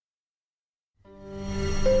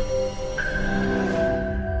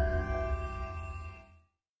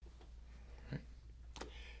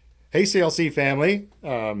Hey, CLC family.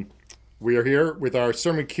 We are here with our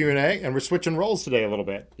sermon Q&A, and we're switching roles today a little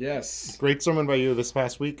bit. Yes. Great sermon by you this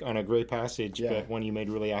past week on a great passage, Yeah. but one you made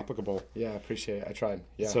really applicable. Yeah, I appreciate it. I tried.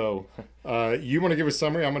 Yeah. So you want to give a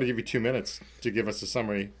summary? I'm going to give you 2 minutes to give us a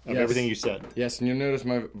summary of Yes. everything you said. Yes, and you'll notice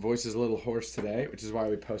my voice is a little hoarse today, which is why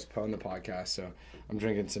we postponed the podcast. So I'm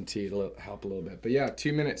drinking some tea to help a little bit. But yeah,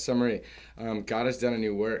 2 minute summary. God has done a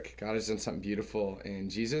new work. God has done something beautiful in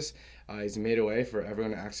Jesus. He's made a way for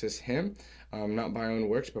everyone to access Him, not by our own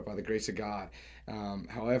works, but by the grace of God.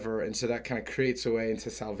 However, and so that kind of creates a way into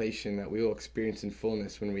salvation that we will experience in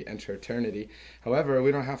fullness when we enter eternity. However,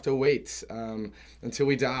 we don't have to wait until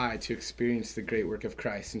we die to experience the great work of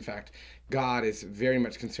Christ. In fact, God is very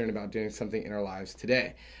much concerned about doing something in our lives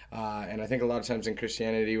today. And I think a lot of times in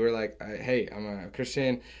Christianity, we're like, hey, I'm a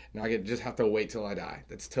Christian, and I just have to wait till I die.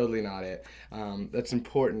 That's totally not it. That's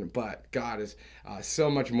important, but God is so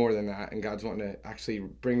much more than that, and God's wanting to actually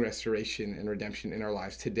bring restoration and redemption in our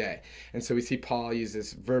lives today. And so we see Paul use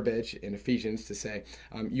this verbiage in Ephesians to say,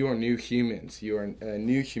 you are new humans, you are a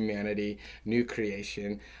new humanity, new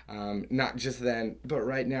creation, not just then, but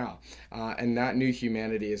right now. And that new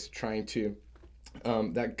humanity is trying to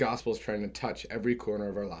that gospel is trying to touch every corner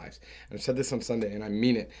of our lives. And I've said this on Sunday, and I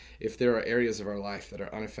mean it. If there are areas of our life that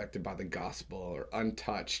are unaffected by the gospel or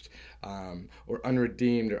untouched or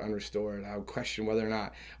unredeemed or unrestored, I would question whether or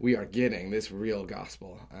not we are getting this real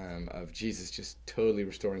gospel of Jesus just totally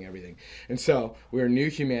restoring everything. And so we're a new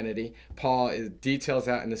humanity. Paul details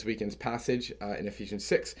that in this weekend's passage in Ephesians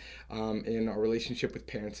 6 in our relationship with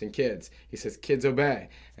parents and kids. He says, kids, obey.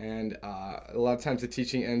 And a lot of times the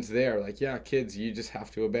teaching ends there. Like, yeah, kids, you just have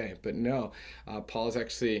to obey. But no, Paul is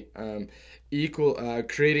actually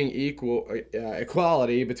creating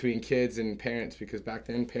equality between kids and parents, because back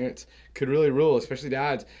then parents could really rule, especially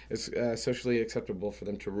dads. It's socially acceptable for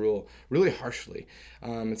them to rule really harshly.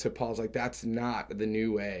 And so Paul's like, that's not the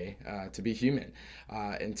new way to be human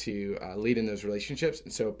and to lead in those relationships.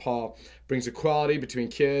 And so Paul brings equality between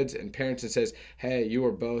kids and parents and says, hey, you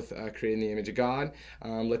are both created in the image of God.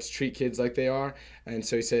 Let's treat kids like they are. And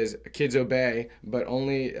so he says, kids obey, but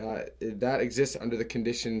only that exists under the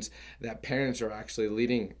conditions that parents are actually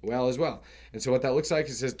leading well as well. And so what that looks like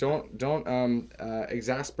is, says, don't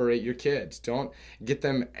exasperate your kids. Don't get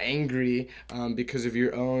them angry because of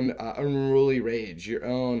your own unruly rage, your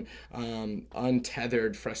own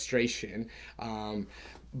untethered frustration.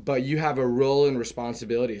 But you have a role and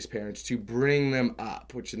responsibility as parents to bring them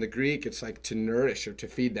up, which in the Greek, it's like to nourish or to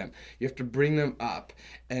feed them. You have to bring them up.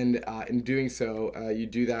 And in doing so, you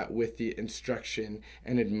do that with the instruction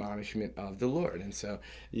and admonishment of the Lord. And so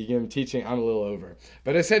you give them teaching. I'm a little over.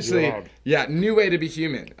 But essentially, yeah, new way to be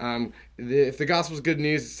human. If the gospel is good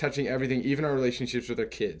news, it's touching everything, even our relationships with our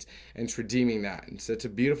kids, and it's redeeming that. And so it's a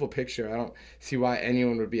beautiful picture. I don't see why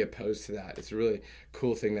anyone would be opposed to that. It's a really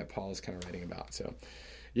cool thing that Paul is kind of writing about. So.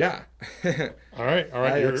 Yeah. All right.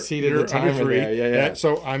 I You're exceeded the time under three. there. Yeah.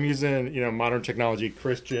 So I'm using, modern technology.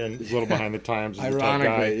 Christian is a little behind the times.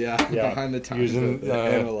 Ironically, behind the times. Using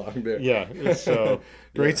analog there. Yeah. So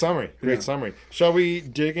great summary. Great summary. Shall we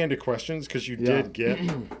dig into questions, because you did get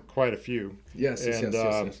quite a few? Yes.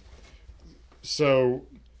 So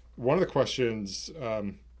one of the questions.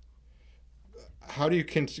 How do you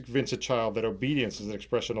convince a child that obedience is an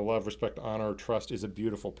expression of love, respect, honor, trust is a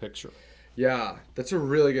beautiful picture? Yeah, that's a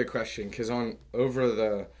really good question, because over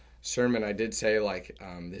the sermon I did say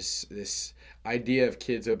this idea of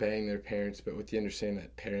kids obeying their parents, but with the understanding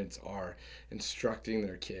that parents are instructing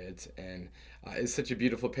their kids, and it's such a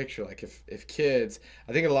beautiful picture. Like if kids,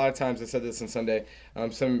 I think a lot of times, I said this on Sunday,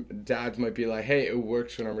 some dads might be like, hey, it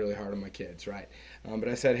works when I'm really hard on my kids, right? But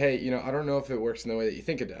I said, hey, I don't know if it works in the way that you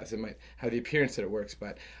think it does. It might have the appearance that it works,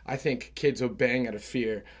 but I think kids obeying out of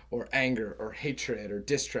fear or anger or hatred or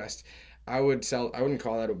distrust, I wouldn't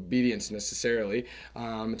call that obedience necessarily.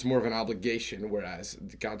 It's more of an obligation, whereas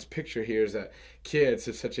God's picture here is that kids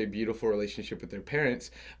have such a beautiful relationship with their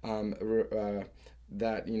parents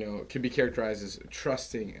that could be characterized as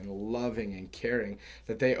trusting and loving and caring,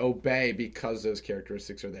 that they obey because those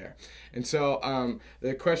characteristics are there. And so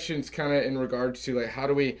the question's kind of in regards to how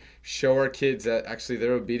do we show our kids that actually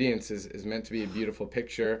their obedience is meant to be a beautiful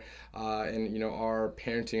picture, and our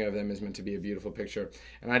parenting of them is meant to be a beautiful picture.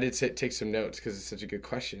 And I did take some notes because it's such a good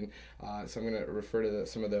question, so I'm going to refer to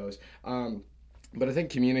some of those. But I think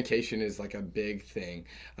communication is like a big thing.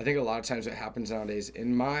 I think a lot of times what happens nowadays,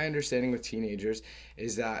 in my understanding with teenagers,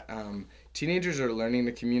 is that teenagers are learning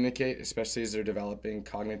to communicate, especially as they're developing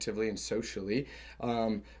cognitively and socially.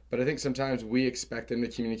 But I think sometimes we expect them to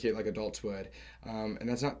communicate like adults would, and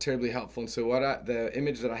that's not terribly helpful. And so the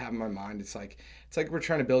image that I have in my mind, it's like we're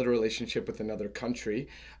trying to build a relationship with another country,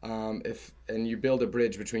 and you build a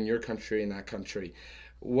bridge between your country and that country.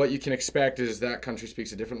 What you can expect is that country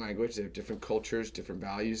speaks a different language. They have different cultures, different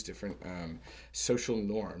values, different social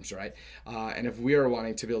norms, right? And if we are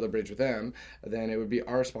wanting to build a bridge with them, then it would be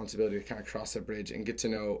our responsibility to kind of cross that bridge and get to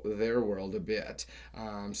know their world a bit,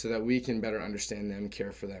 so that we can better understand them,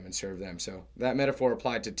 care for them, and serve them. So that metaphor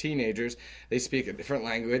applied to teenagers. They speak a different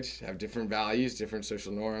language, have different values, different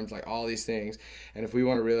social norms, like all these things. And if we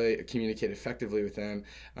want to really communicate effectively with them,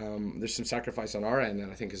 there's some sacrifice on our end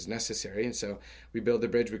that I think is necessary. And so we build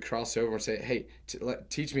the bridge, we cross over and say, hey,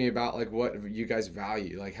 teach me about like what you guys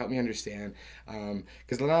value, like help me understand,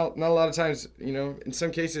 because not a lot of times, in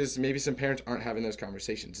some cases maybe some parents aren't having those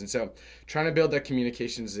conversations. And so trying to build that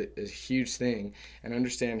communication is a huge thing, and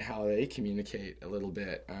understand how they communicate a little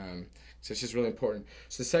bit, so it's just really important.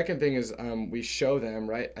 So the second thing is we show them,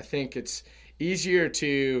 right? I think it's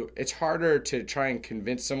harder to try and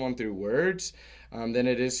convince someone through words than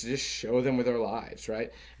it is to just show them with our lives,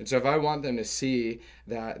 right? And so if I want them to see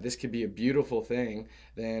that this could be a beautiful thing,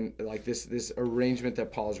 then like this arrangement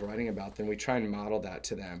that Paul's writing about, then we try and model that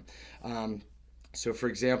to them. So for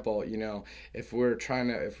example, if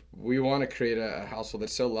we want to create a household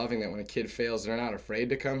that's so loving that when a kid fails, they're not afraid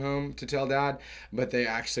to come home to tell dad, but they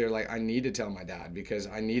actually are like, I need to tell my dad because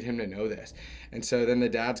I need him to know this. And so then the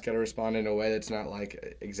dad's got to respond in a way that's not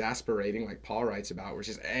like exasperating, like Paul writes about, which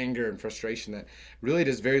is anger and frustration that really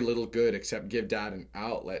does very little good except give dad an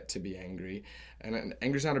outlet to be angry. And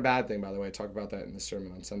anger's not a bad thing, by the way. I talk about that in the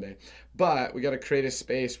sermon on Sunday. But we got to create a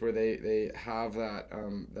space where they have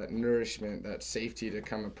that nourishment, that safety to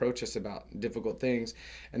come approach us about difficult things.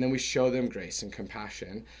 And then we show them grace and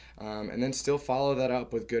compassion. And then still follow that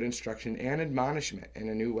up with good instruction and admonishment in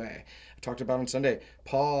a new way. I talked about on Sunday,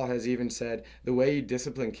 Paul has even said the way you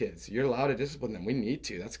discipline kids, you're allowed to discipline them. We need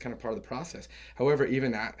to. That's kind of part of the process. However,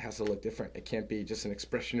 even that has to look different. It can't be just an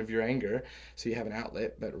expression of your anger so you have an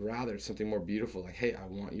outlet, but rather it's something more beautiful, like, hey, I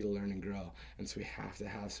want you to learn and grow. And so we have to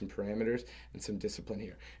have some parameters and some discipline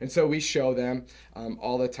here. And so we show them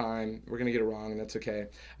all the time. We're going to get it wrong, and that's okay.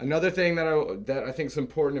 Another thing that I think is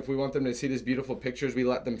important if we want them to see these beautiful pictures, we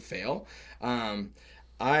let them fail.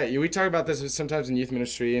 We talk about this sometimes in youth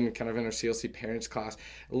ministry and kind of in our CLC parents class.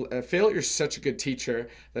 Failure is such a good teacher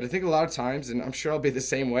that I think a lot of times, and I'm sure I'll be the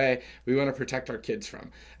same way, we want to protect our kids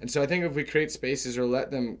from. And so I think if we create spaces or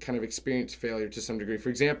let them kind of experience failure to some degree. For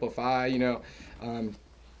example, if I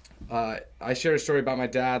shared a story about my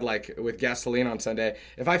dad, like with gasoline on Sunday.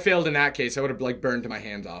 If I failed in that case, I would have like burned my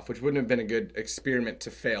hands off, which wouldn't have been a good experiment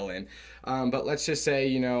to fail in. But let's just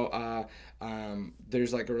say,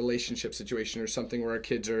 there's like a relationship situation or something where our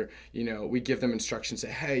kids are, we give them instructions, say,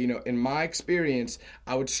 hey, in my experience,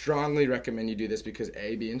 I would strongly recommend you do this because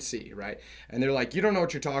A, B, and C, right? And they're like, you don't know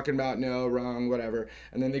what you're talking about. No, wrong, whatever.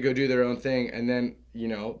 And then they go do their own thing. And then,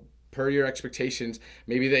 per your expectations,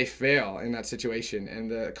 maybe they fail in that situation and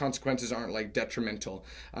the consequences aren't like detrimental.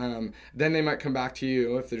 Then they might come back to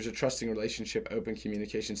you if there's a trusting relationship, open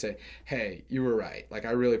communication, say, hey, you were right. Like,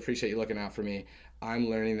 I really appreciate you looking out for me. I'm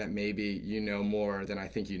learning that maybe you know more than I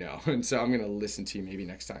think you know. And so I'm going to listen to you maybe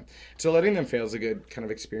next time. So letting them fail is a good kind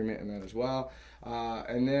of experiment in that as well.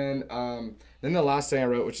 And then the last thing I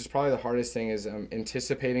wrote, which is probably the hardest thing, is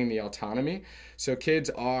anticipating the autonomy. So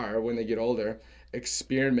kids are, when they get older,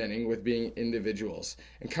 experimenting with being individuals,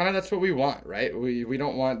 and kind of that's what we want, right? We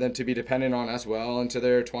don't want them to be dependent on us well into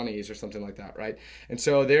their 20s or something like that, right? And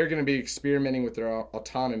so they're going to be experimenting with their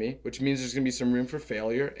autonomy, which means there's going to be some room for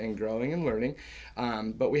failure and growing and learning,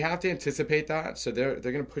 but we have to anticipate that. So they're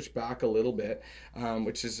going to push back a little bit,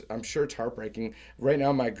 which is, I'm sure it's heartbreaking. Right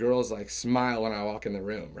now my girls like smile when I walk in the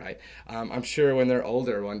room, right? I'm sure when they're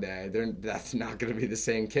older one day, that's not going to be the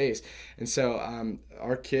same case. And so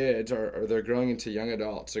our kids are they're growing into young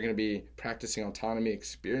adults. They're going to be practicing autonomy,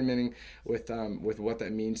 experimenting with what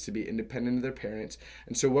that means to be independent of their parents.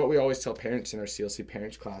 And so what we always tell parents in our CLC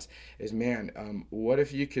parents class is, what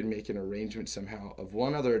if you could make an arrangement somehow of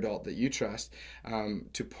one other adult that you trust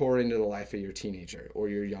to pour into the life of your teenager or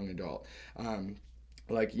your young adult?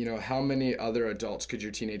 How many other adults could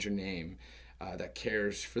your teenager name that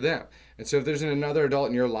cares for them. And so if there's another adult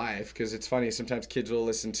in your life, because it's funny, sometimes kids will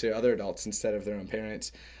listen to other adults instead of their own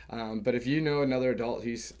parents. But if you know another adult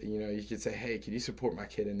who's, you could say, hey, can you support my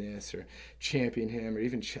kid in this, or champion him, or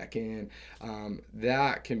even check in?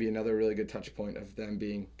 That can be another really good touch point of them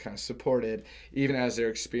being kind of supported, even as they're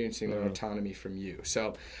experiencing their autonomy from you.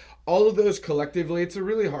 So all of those collectively, it's a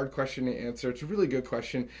really hard question to answer. It's a really good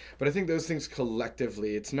question, but I think those things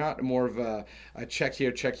collectively, it's not more of a check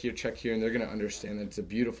here, check here, check here, and they're going to understand that it's a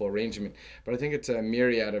beautiful arrangement. But I think it's a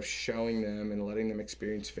myriad of showing them and letting them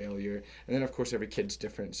experience failure. And then, of course, every kid's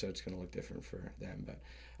different, so it's going to look different for them. But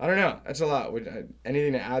I don't know. That's a lot.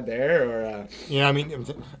 Anything to add there? Or Yeah, I mean,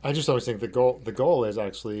 I just always think the goal is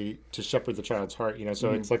actually to shepherd the child's heart.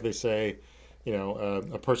 So it's like they say,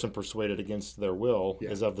 a person persuaded against their will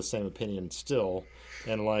is of the same opinion still,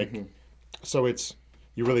 and so it's,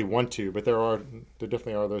 you really want to, but there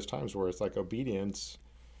definitely are those times where it's like obedience.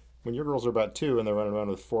 When your girls are about 2 and they're running around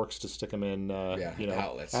with forks to stick them in,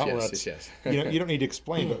 outlets. Yes. You don't need to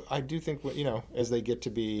explain, but I do think, as they get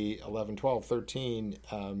to be 11, 12, 13,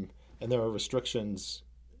 and there are restrictions,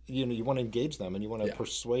 you want to engage them and you want to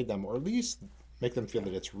persuade them, or at least make them feel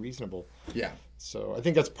that it's reasonable. Yeah. So I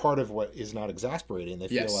think that's part of what is not exasperating. They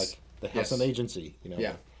feel like they have some agency,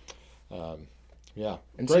 Yeah.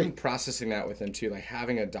 And great. even processing that with them too, like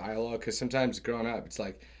having a dialogue, because sometimes growing up, it's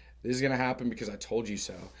like, this is going to happen because I told you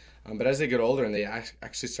so. But as they get older and they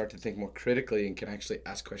actually start to think more critically and can actually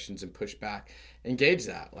ask questions and push back, engage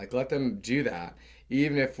that. Like, let them do that,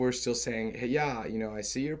 even if we're still saying, hey, I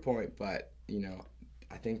see your point, but,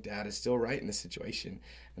 I think Dad is still right in this situation,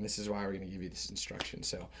 and this is why we're going to give you this instruction.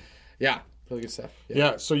 So, really good stuff.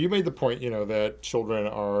 Yeah, so you made the point, that children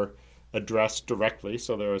are addressed directly,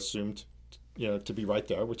 so they're assumed to be right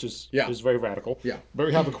there, which is very radical. Yeah. But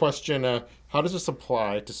we have a question, how does this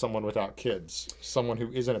apply to someone without kids, someone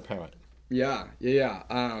who isn't a parent? Yeah.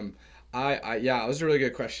 It was a really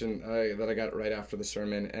good question that I got right after the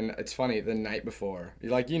sermon. And it's funny, the night before,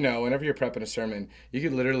 whenever you're prepping a sermon, you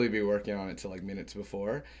could literally be working on it till like minutes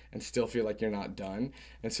before and still feel like you're not done.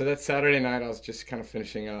 And so that Saturday night, I was just kind of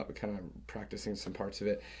finishing up, kind of practicing some parts of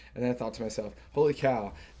it. And then I thought to myself, holy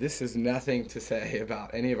cow, this is nothing to say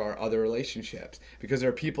about any of our other relationships, because there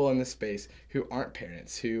are people in this space who aren't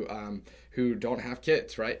parents, who don't have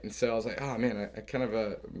kids, right? And so I was like, oh man, I kind of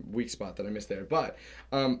a weak spot that I missed there. But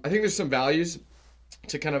I think there's some values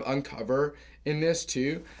to kind of uncover in this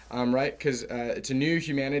too, right? Because it's a new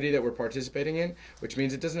humanity that we're participating in, which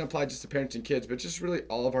means it doesn't apply just to parents and kids, but just really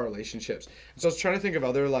all of our relationships. And so I was trying to think of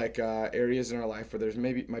other areas in our life where there's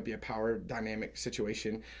might be a power dynamic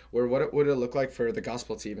situation where what would it look like for the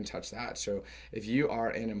gospel to even touch that? So if you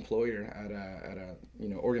are an employer at a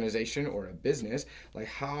organization or a business, like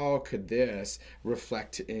how could this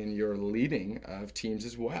reflect in your leading of teams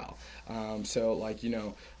as well?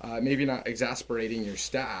 Maybe not exasperating your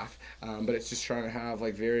staff, but it's just trying to have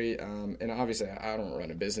very and obviously I don't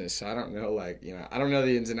run a business, so I don't know I don't know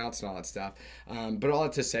the ins and outs and all that stuff, but all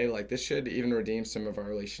that to say, this should even redeem some of our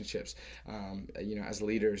relationships as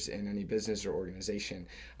leaders in any business or organization.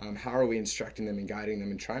 How are we instructing them and guiding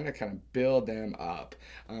them and trying to kind of build them up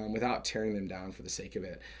without tearing them down for the sake of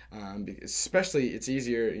it? Especially it's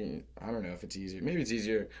easier, I don't know if it's easier, maybe it's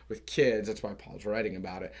easier with kids, that's why Paul's writing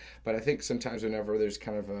about it, but I think sometimes whenever there's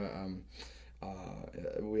kind of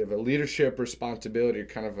we have a leadership responsibility,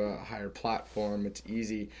 kind of a higher platform, it's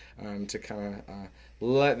easy to kind of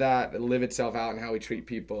let that live itself out in how we treat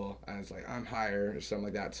people as I'm higher or something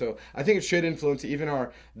like that. So I think it should influence even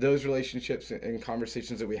those relationships and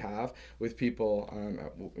conversations that we have with people,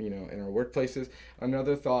 in our workplaces.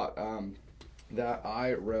 Another thought that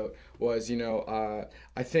I wrote was,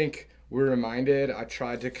 I think we're reminded, I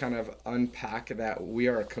tried to kind of unpack that we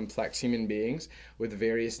are complex human beings with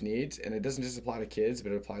various needs, and it doesn't just apply to kids,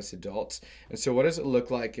 but it applies to adults. And so what does it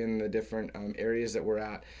look like in the different areas that we're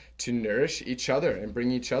at to nourish each other and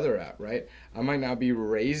bring each other up, right? I might not be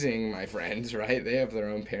raising my friends, right? They have their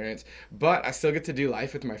own parents, but I still get to do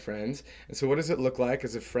life with my friends. And so what does it look like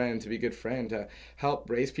as a friend, to be a good friend, to help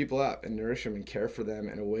raise people up and nourish them and care for them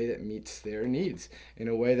in a way that meets their needs, in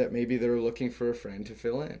a way that maybe they're looking for a friend to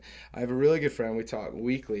fill in. I have a really good friend, we talk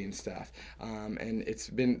weekly and stuff, and it's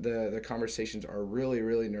been, the conversations are really,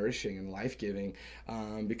 really nourishing and life-giving,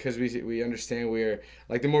 because we understand we're,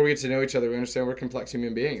 the more we get to know each other, we understand we're complex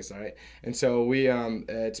human beings, all right? And so we,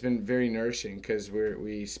 it's been very nourishing because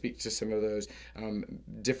we speak to some of those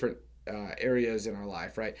different areas in our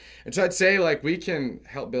life, right? And so I'd say like we can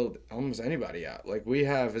help build almost anybody up. Like we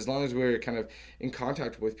have, as long as we're kind of in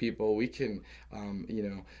contact with people, we can,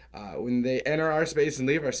 when they enter our space and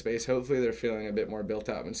leave our space, hopefully they're feeling a bit more built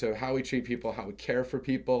up. And so how we treat people, how we care for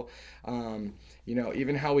people,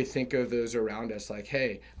 even how we think of those around us, like,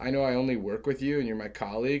 hey, I know I only work with you and you're my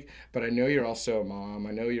colleague, but I know you're also a mom.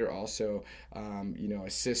 I know you're also, a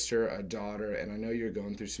sister, a daughter, and I know you're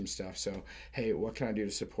going through some stuff. So, hey, what can I do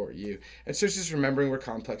to support you? And so it's just remembering we're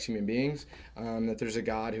complex human beings, that there's a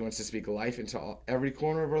God who wants to speak life into every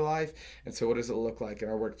corner of our life. And so what does it look like in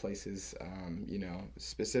our workplaces,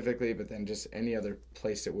 specifically, but then just any other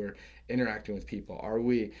place that we're interacting with people? Are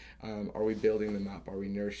we building them up? Are we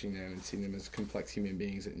nourishing them and seeing them as complex human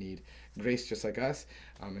beings that need grace just like us?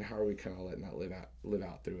 And how are we kind of letting that live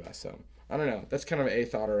out through us? So I don't know. That's kind of a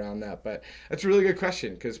thought around that, but that's a really good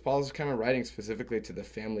question because Paul's kind of writing specifically to the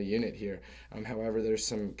family unit here. However, there's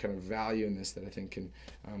some kind of value in this that I think can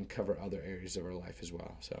cover other areas of our life as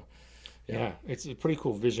well. So yeah, it's a pretty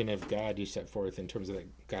cool vision of God you set forth in terms of that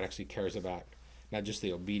God actually cares about not just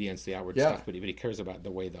the obedience, the outward stuff, but he cares about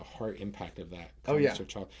the way the heart impact of that comes to a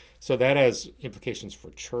child. So that has implications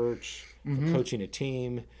for church, for coaching a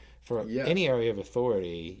team, for any area of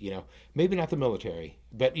authority, maybe not the military,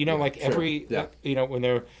 but, when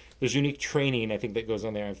there's unique training, I think that goes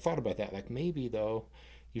on there. I've thought about that. Like maybe though,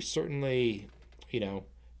 you certainly,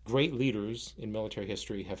 great leaders in military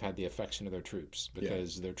history have had the affection of their troops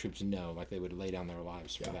because their troops know, like they would lay down their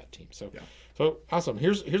lives for that team. So awesome.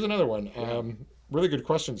 Here's another one. Really good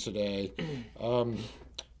questions today.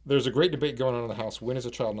 There's a great debate going on in the house. When is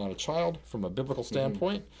a child not a child from a biblical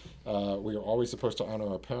standpoint? We are always supposed to honor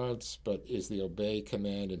our parents, but is the obey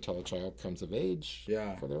command until a child comes of age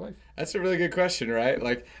for their life? That's a really good question, right?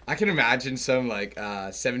 Like I can imagine some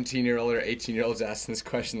 17-year-old or 18-year-olds asking this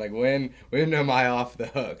question, like when am I off the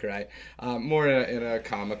hook, right? More in a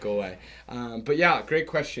comical way. But yeah, great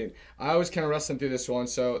question. I was kind of wrestling through this one.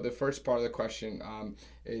 So the first part of the question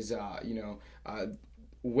is,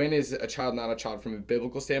 when is a child not a child from a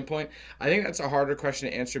biblical standpoint? I think that's a harder question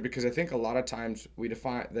to answer because I think a lot of times we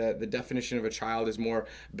define the definition of a child is more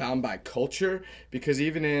bound by culture, because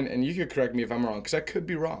even and you could correct me if I'm wrong, because I could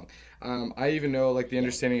be wrong. I even know the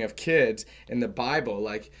understanding of kids in the Bible,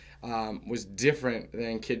 was different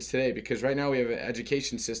than kids today, because right now we have an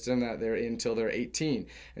education system that they're in until they're 18,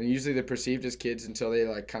 and usually they're perceived as kids until they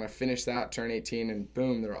kind of finish that, turn 18, and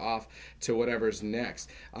boom, they're off to whatever's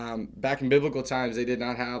next. Back in biblical times, they did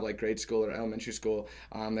not have grade school or elementary school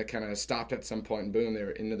that kind of stopped at some point and boom,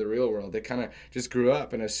 they're into the real world. They kind of just grew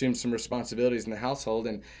up and assumed some responsibilities in the household,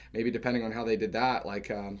 and maybe depending on how they did that,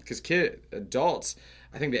 because adults,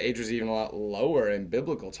 I think the age was even a lot lower in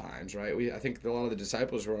biblical times, right? I think a lot of the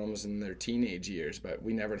disciples were almost in their teenage years, but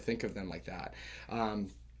we never think of them like that.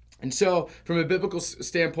 And so from a biblical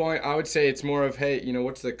standpoint, I would say it's more of, hey,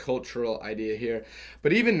 what's the cultural idea here?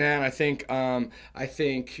 But even then, I think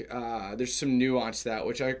there's some nuance to that,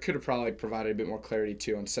 which I could have probably provided a bit more clarity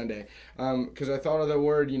to on Sunday. Because I thought of the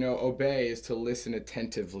word, obey is to listen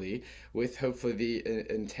attentively with hopefully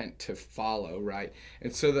the intent to follow, right?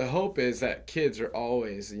 And so the hope is that kids are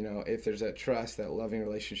always, if there's that trust, that loving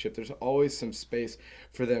relationship, there's always some space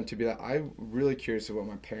for them to be like, I'm really curious of what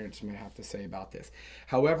my parents might have to say about this.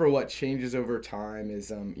 However, what changes over time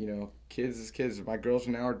is, kids as kids, my girls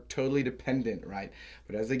now are totally dependent, right?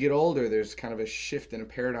 But as they get older, there's kind of a shift in a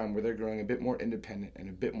paradigm where they're growing a bit more independent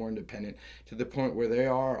to the point where they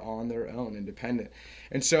are on their own, independent.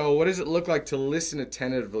 And so what does it look like to listen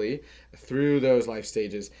attentively through those life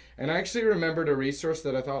stages? And I actually remembered a resource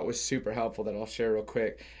that I thought was super helpful that I'll share real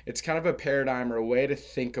quick. It's kind of a paradigm or a way to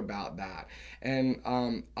think about that. And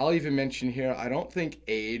I'll even mention here, I don't think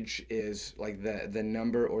age is the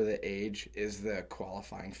number or the age is the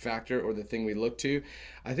qualifying factor or the thing we look to.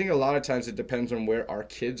 I think a lot of times it depends on where our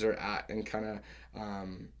kids are at and kind of,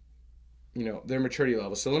 their maturity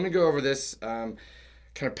level. So let me go over this kind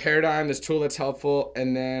of paradigm, this tool that's helpful,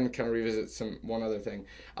 and then kind of revisit one other thing.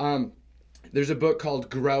 There's a book called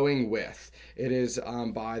Growing With. It is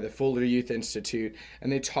by the Fuller Youth Institute,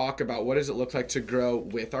 and they talk about what does it look like to grow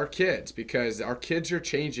with our kids, because our kids are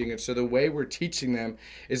changing, and so the way we're teaching them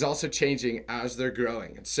is also changing as they're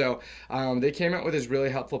growing. And so they came out with this really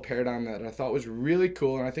helpful paradigm that I thought was really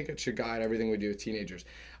cool, and I think it should guide everything we do with teenagers.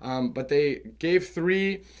 But they gave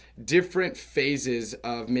 3 different phases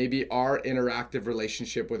of maybe our interactive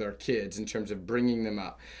relationship with our kids in terms of bringing them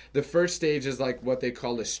up. The first stage is what they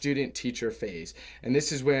call a student-teacher phase. And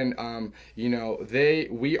this is when,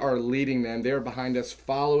 we are leading them. They're behind us,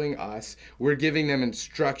 following us. We're giving them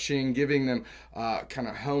instruction, giving them kind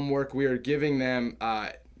of homework. We are giving them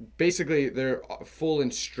basically their full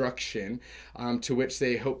instruction, to which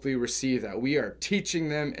they hopefully receive that. We are teaching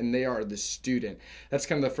them and they are the student. That's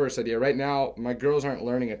kind of the first idea. Right now, my girls aren't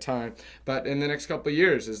learning a ton, but in the next couple of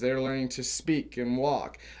years, as they're learning to speak and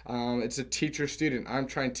walk, it's a teacher-student. I'm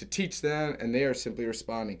trying to teach them and they are simply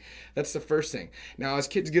responding. That's the first thing. Now, as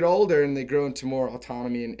kids get older and they grow into more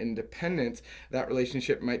autonomy and independence, that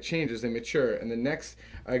relationship might change as they mature. And the next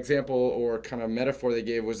example or kind of metaphor they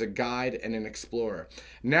gave was a guide and an explorer.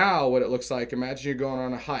 Now what it looks like, imagine you're going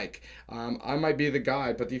on a hike. I might be the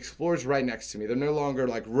guide, but the explorer's right next to me. They're no longer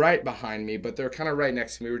like right behind me, but they're kind of right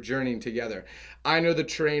next to me. We're journeying together. I know the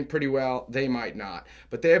terrain pretty well. They might not,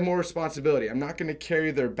 but they have more responsibility. I'm not going to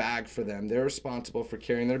carry their bag for them. They're responsible for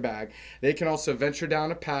carrying their bag. They can also venture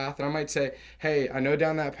down a path, and I might say, hey, I know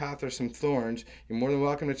down that path there's some thorns. You're more than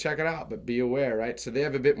welcome to check it out, but be aware, right? So they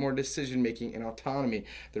have a bit more decision-making and autonomy.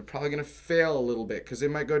 They're probably going to fail a little bit because they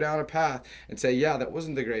might go down a path and say, yeah, that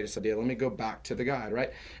wasn't the greatest idea. Let me go back to the guide,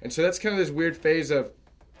 right? And so that's kind of this weird phase of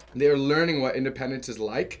they're learning what independence is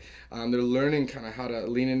like. They're learning kind of how to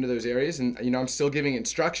lean into those areas. And, I'm still giving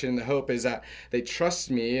instruction. The hope is that they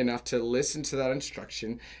trust me enough to listen to that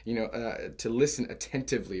instruction, to listen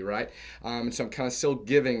attentively, right? And so I'm kind of still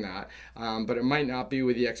giving that. But it might not be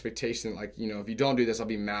with the expectation that, like, if you don't do this, I'll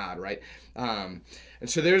be mad, right? And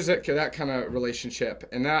so there's that kind of relationship.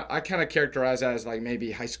 And that I kind of characterize as like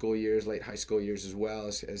maybe high school years, late high school years as well,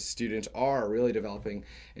 as students are really developing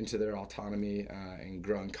into their autonomy and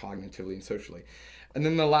growing cognitively and socially. And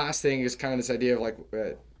then the last thing is kind of this idea of like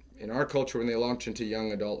in our culture, when they launch into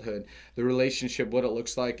young adulthood, the relationship, what it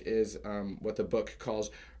looks like is what the book calls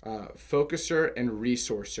focuser and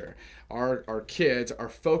resourcer. Our kids are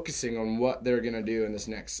focusing on what they're going to do in this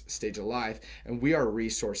next stage of life, and we are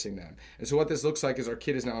resourcing them. And so what this looks like is our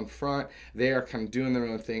kid is now in front. They are kind of doing their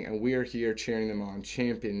own thing, and we are here cheering them on,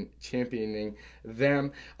 championing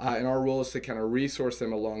them. And our role is to kind of resource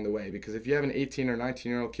them along the way. Because if you have an 18 or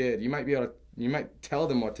 19-year-old kid, you might tell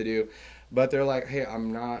them what to do, but they're like, hey,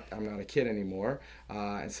 I'm not a kid anymore.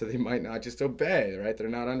 And so they might not just obey, right? They're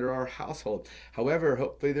not under our household. However,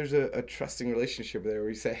 hopefully there's a trusting relationship there where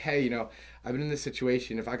you say, hey, I've been in this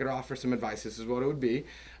situation. If I could offer some advice, this is what it would be.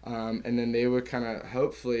 And then they would kind of,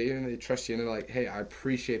 hopefully, and they trust you and they're like, hey, I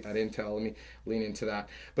appreciate that intel. Let me lean into that.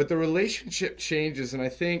 But the relationship changes, and I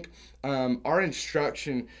think our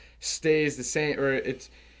instruction stays the same, or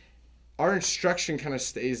our instruction kind of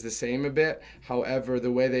stays the same a bit. However,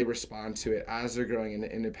 the way they respond to it as they're growing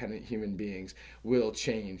into independent human beings will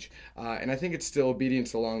change. And I think it's still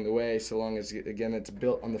obedience along the way, so long as, again, it's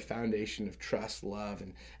built on the foundation of trust, love,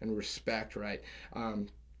 and respect, right?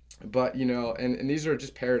 But, and these are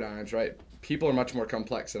just paradigms, right? People are much more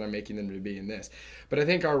complex than I'm making them to be in this. But I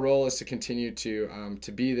think our role is to continue to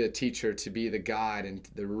be the teacher, to be the guide and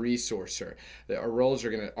the resourcer. That our role is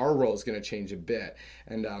going to change a bit.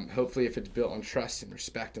 And hopefully if it's built on trust and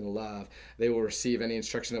respect and love, they will receive any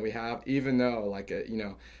instruction that we have, even though like a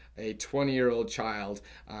 20-year-old child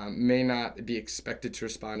may not be expected to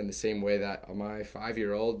respond in the same way that my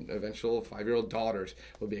eventual 5-year-old daughters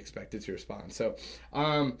will be expected to respond. So,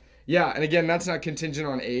 yeah, and again, that's not contingent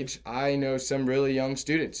on age. I know some really young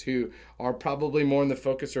students who are probably more in the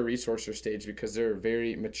focus or resourcer stage because they're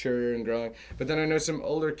very mature and growing. But then I know some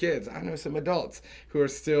older kids. I know some adults who are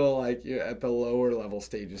still like at the lower level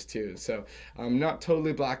stages too. So not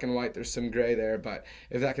totally black and white. There's some gray there. But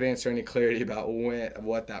if that could answer any clarity about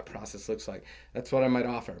what that process looks like, that's what I might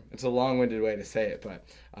offer. It's a long-winded way to say it, but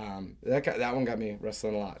that one got me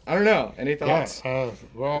wrestling a lot. I don't know. Any thoughts? Yeah,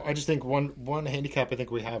 well, I just think one handicap I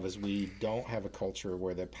think we have is we don't have a culture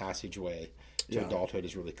where the passageway to adulthood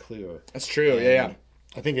is really clear. That's true. Yeah.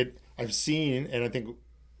 I think I've seen, and I think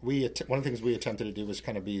one of the things we attempted to do was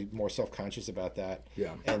kind of be more self-conscious about that.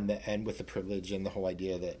 Yeah. And with the privilege and the whole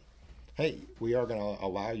idea that, hey, we are going to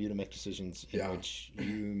allow you to make decisions in which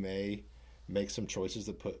you may make some choices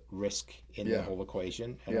that put risk in the whole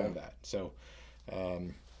equation and all that. So,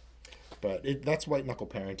 but that's white knuckle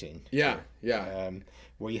parenting. Yeah.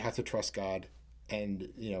 Where you have to trust God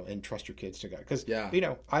and trust your kids to God. Because,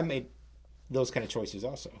 I made those kind of choices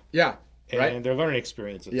also. Yeah. Right. And they're learning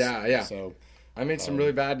experiences. Yeah. So I made some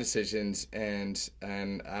really bad decisions and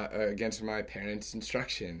against my parents'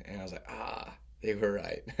 instruction. And I was like, they were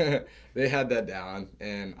right. They had that down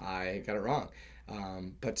and I got it wrong.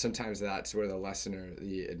 But sometimes that's where the lesson or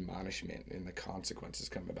the admonishment and the consequences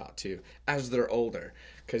come about too, as they're older.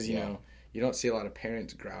 Because, you know, you don't see a lot of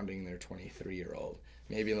parents grounding their 23-year-old.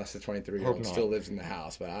 Maybe unless the 23-year-old still lives in the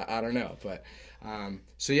house, but I don't know. But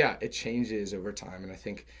so, it changes over time. And I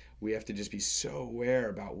think we have to just be so aware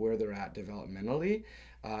about where they're at developmentally,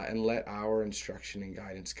 and let our instruction and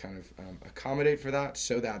guidance kind of accommodate for that,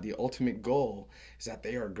 so that the ultimate goal is that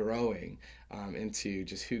they are growing into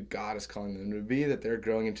just who God is calling them to be, that they're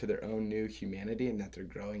growing into their own new humanity, and that they're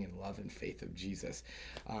growing in love and faith of Jesus.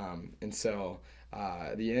 And so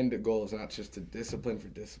the end goal is not just to discipline for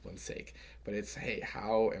discipline's sake, but it's, hey,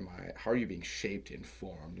 how are you being shaped and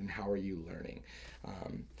formed, and how are you learning?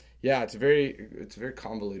 It's very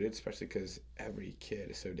convoluted, especially because every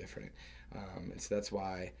kid is so different. And so that's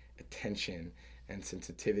why attention and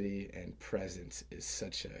sensitivity and presence is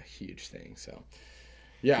such a huge thing. So,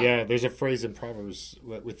 yeah. There's a phrase in Proverbs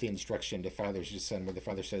with the instruction to fathers to son, where the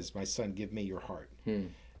father says, "My son, give me your heart." You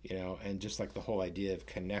know, and just like the whole idea of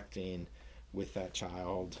connecting with that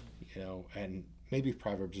child, you know, and maybe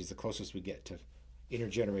Proverbs is the closest we get to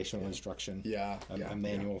intergenerational instruction. A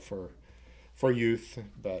manual for youth,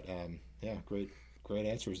 but great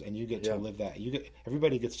answers, and you get to live that.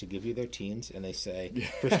 Everybody gets to give you their teens, and they say,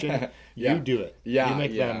 "Christian, you do it. You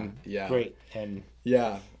make them great." And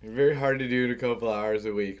very hard to do in a couple hours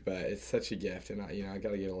a week, but it's such a gift, and I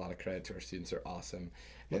got to give a lot of credit to our students. They're awesome,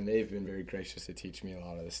 and they've been very gracious to teach me a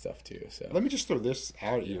lot of this stuff too. So let me just throw this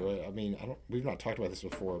out at you. I mean, we've not talked about this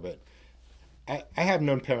before, but I have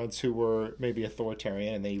known parents who were maybe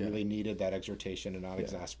authoritarian, and they really needed that exhortation and not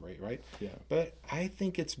exasperate, right? But I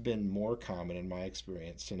think it's been more common in my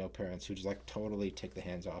experience to know parents who just like totally take the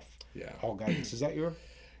hands off all guidance. Is that what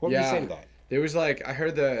would you say to that? There was I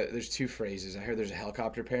heard there's two phrases. I heard there's a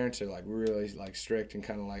helicopter parents who are like really like strict and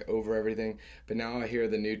kind of like over everything. But now I hear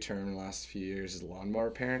the new term in the last few years is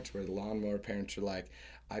lawnmower parents, where the lawnmower parents are like,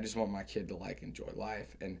 I just want my kid to like enjoy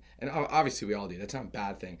life, and obviously we all do. That's not a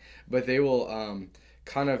bad thing, but they will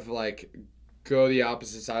kind of like go the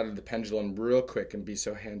opposite side of the pendulum real quick and be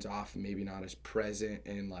so hands off and maybe not as present,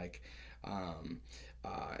 and like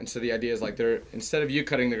and so the idea is like instead of you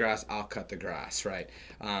cutting the grass, I'll cut the grass, right?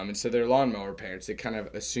 And so they're lawnmower parents. They kind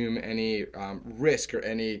of assume any risk or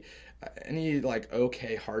any like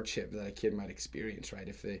okay hardship that a kid might experience, right?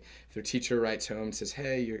 If their teacher writes home and says,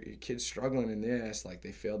 hey, your kid's struggling in this, like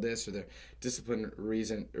they failed this, or their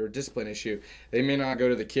discipline issue, they may not go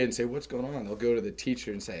to the kid and say, what's going on? They'll go to the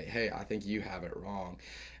teacher and say, hey, I think you have it wrong.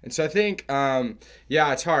 And so I think,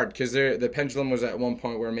 it's hard, because the pendulum was at one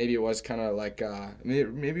point where maybe it was kind of like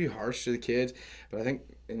maybe harsh to the kids, but I think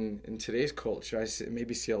in today's culture, I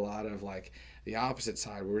maybe see a lot of like the opposite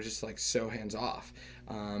side, where we're just like so hands off,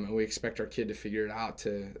 and we expect our kid to figure it out.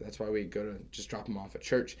 That's why we go to just drop them off at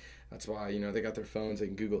church. That's why they got their phones, they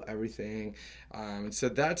can Google everything, and so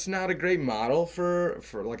that's not a great model for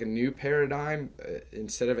like a new paradigm.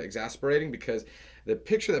 Instead of exasperating, because the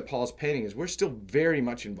picture that Paul's painting is we're still very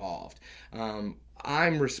much involved.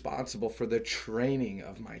 I'm responsible for the training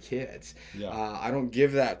of my kids. I don't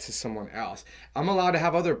give that to someone else. I'm allowed to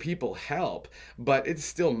have other people help, but it's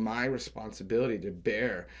still my responsibility to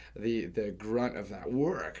bear the grunt of that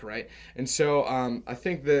work, right? And so I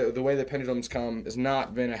think the way the pendulum's come has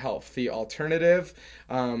not been a healthy alternative.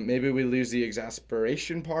 Maybe we lose the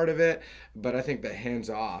exasperation part of it, but I think that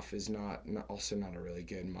hands off is also not a really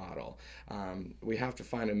good model. We have to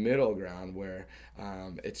find a middle ground where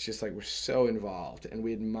it's just like we're so involved and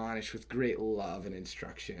we admonish with great love and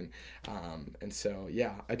instruction. And so,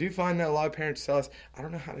 I do find that a lot of parents tell us, I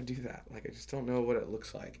don't know how to do that. Like, I just don't know what it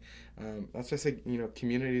looks like. That's why I say,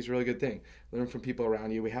 community is a really good thing. Learn from people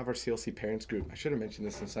around you. We have our CLC parents group. I should have mentioned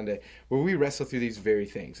this on Sunday, where we wrestle through these very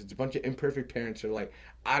things. It's a bunch of imperfect parents who are like,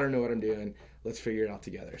 I don't know what I'm doing. Let's figure it out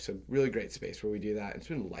together. So really great space where we do that. It's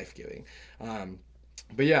been life-giving.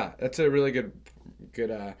 But that's a really good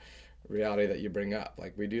reality that you bring up.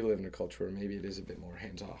 Like, we do live in a culture where maybe it is a bit more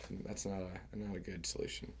hands-off, and that's not a good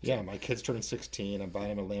solution. My kid's turning 16. I'm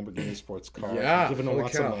buying him a Lamborghini sports car. Giving him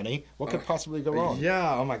lots of money. What could possibly go wrong?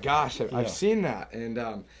 Oh my gosh, I've seen that, and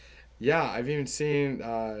I've even seen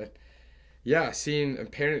seeing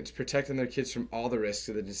parents protecting their kids from all the risks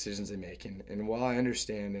of the decisions they make. And while I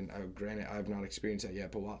understand, and granted I've not experienced that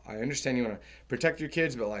yet, but while I understand you want to protect your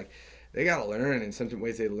kids, but like, they got to learn, in some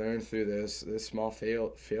ways they learn through this small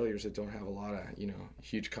failures that don't have a lot of,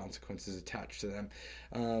 huge consequences attached to them.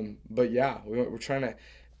 We're trying to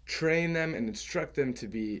train them and instruct them to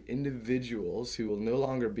be individuals who will no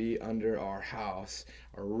longer be under our house,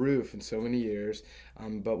 our roof in so many years,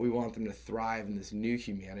 but we want them to thrive in this new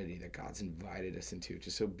humanity that God's invited us into, which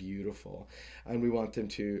is so beautiful. And we want them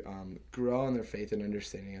to grow in their faith and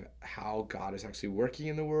understanding of how God is actually working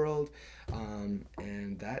in the world,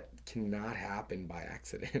 and that cannot happen by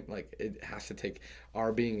accident. Like, it has to take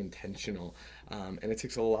our being intentional, and it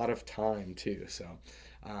takes a lot of time too. So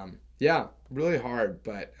Yeah, really hard.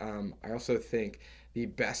 But I also think the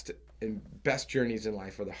best journeys in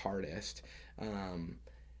life are the hardest.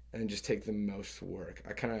 And just take the most work.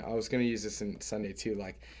 I was going to use this in Sunday too.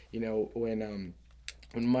 Like, when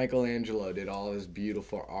Michelangelo did all his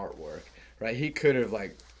beautiful artwork, right? He could have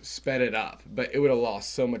like sped it up, but it would have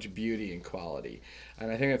lost so much beauty and quality.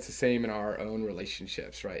 And I think that's the same in our own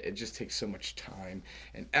relationships, right? It just takes so much time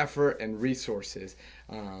and effort and resources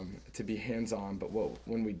to be hands-on. But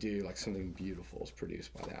when we do, like, something beautiful is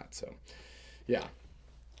produced by that. So, yeah.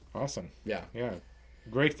 Awesome. Yeah. Yeah.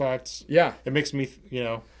 Great thoughts. Yeah. It makes me,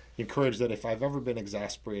 encouraged that if I've ever been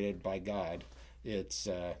exasperated by God, it's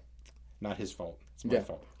not his fault. It's my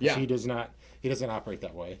fault. Yeah. He doesn't operate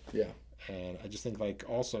that way. Yeah. And I just think, like,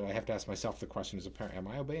 also I have to ask myself the question as a parent: am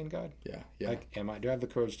I obeying God? Yeah. Yeah. Like, do I have the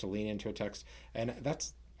courage to lean into a text? And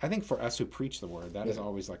I think for us who preach the word, that is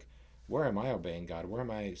always like, where am I obeying God? Where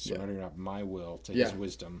am I surrendering up my will to His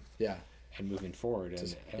wisdom? Yeah. And moving forward.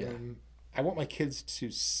 And I want my kids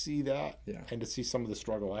to see that and to see some of the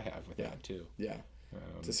struggle I have with that too. Yeah.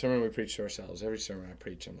 It's a sermon we preach to ourselves. Every sermon I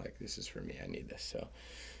preach, I'm like, this is for me. I need this. So,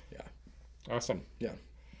 yeah. Awesome. Yeah.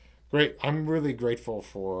 Great. I'm really grateful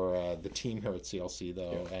for the team here at CLC,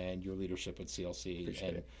 though, and your leadership at CLC.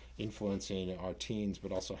 Appreciate it. Influencing our teens,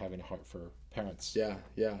 but also having a heart for parents. Yeah,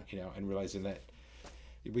 yeah. And realizing that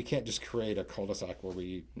we can't just create a cul-de-sac where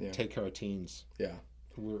we take care of teens. Yeah.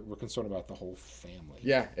 We're concerned about the whole family.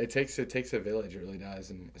 Yeah, it takes a village, it really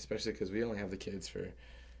does, and especially because we only have the kids for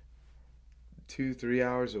 2-3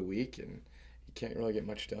 hours a week, and you can't really get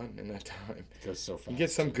much done in that time. It goes so fast. You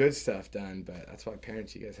get some good stuff done, but that's why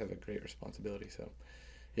parents, you guys have a great responsibility. So,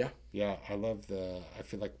 yeah. Yeah, I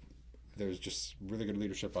feel like there's just really good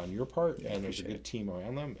leadership on your part, and there's a good team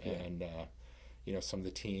around them, and some of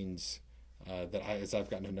the teens. As I've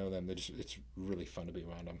gotten to know them, it's really fun to be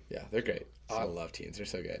around them. Yeah, they're great. I love teens. They're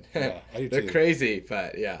so good. Yeah, I do they're too. crazy,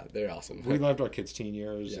 but yeah, they're awesome. We loved our kids' teen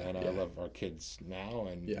years, and I love our kids now.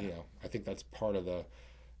 And I think that's part of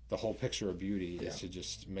the whole picture of beauty is to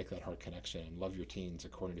just make that heart connection and love your teens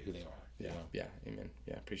according to who they are. Yeah, yeah, amen.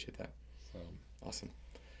 Yeah, appreciate that. So awesome.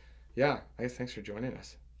 Yeah, I guess thanks for joining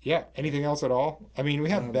us. Yeah. Anything else at all? I mean, we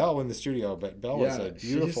have Belle in the studio, but Belle is a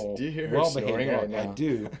beautiful, do you hear her well-behaved dog. Right now? I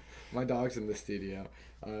do. My dog's in the studio.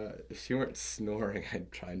 If she weren't snoring,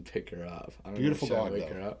 I'd try and pick her up. I don't Beautiful know if dog, I'd wake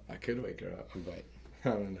though. her up. I could wake her up. But I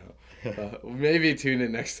don't know. Maybe tune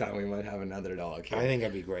in next time. We might have another dog here. I think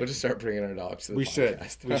that'd be great. We'll just start bringing our dogs to the We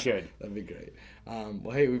podcast. should. We should. That'd be great.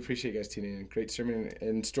 Well, hey, we appreciate you guys tuning in. Great sermon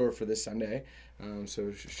in store for this Sunday.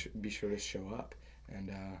 So be sure to show up. And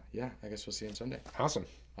I guess we'll see you on Sunday. Awesome.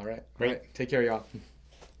 All right. Great. All right. Take care, y'all.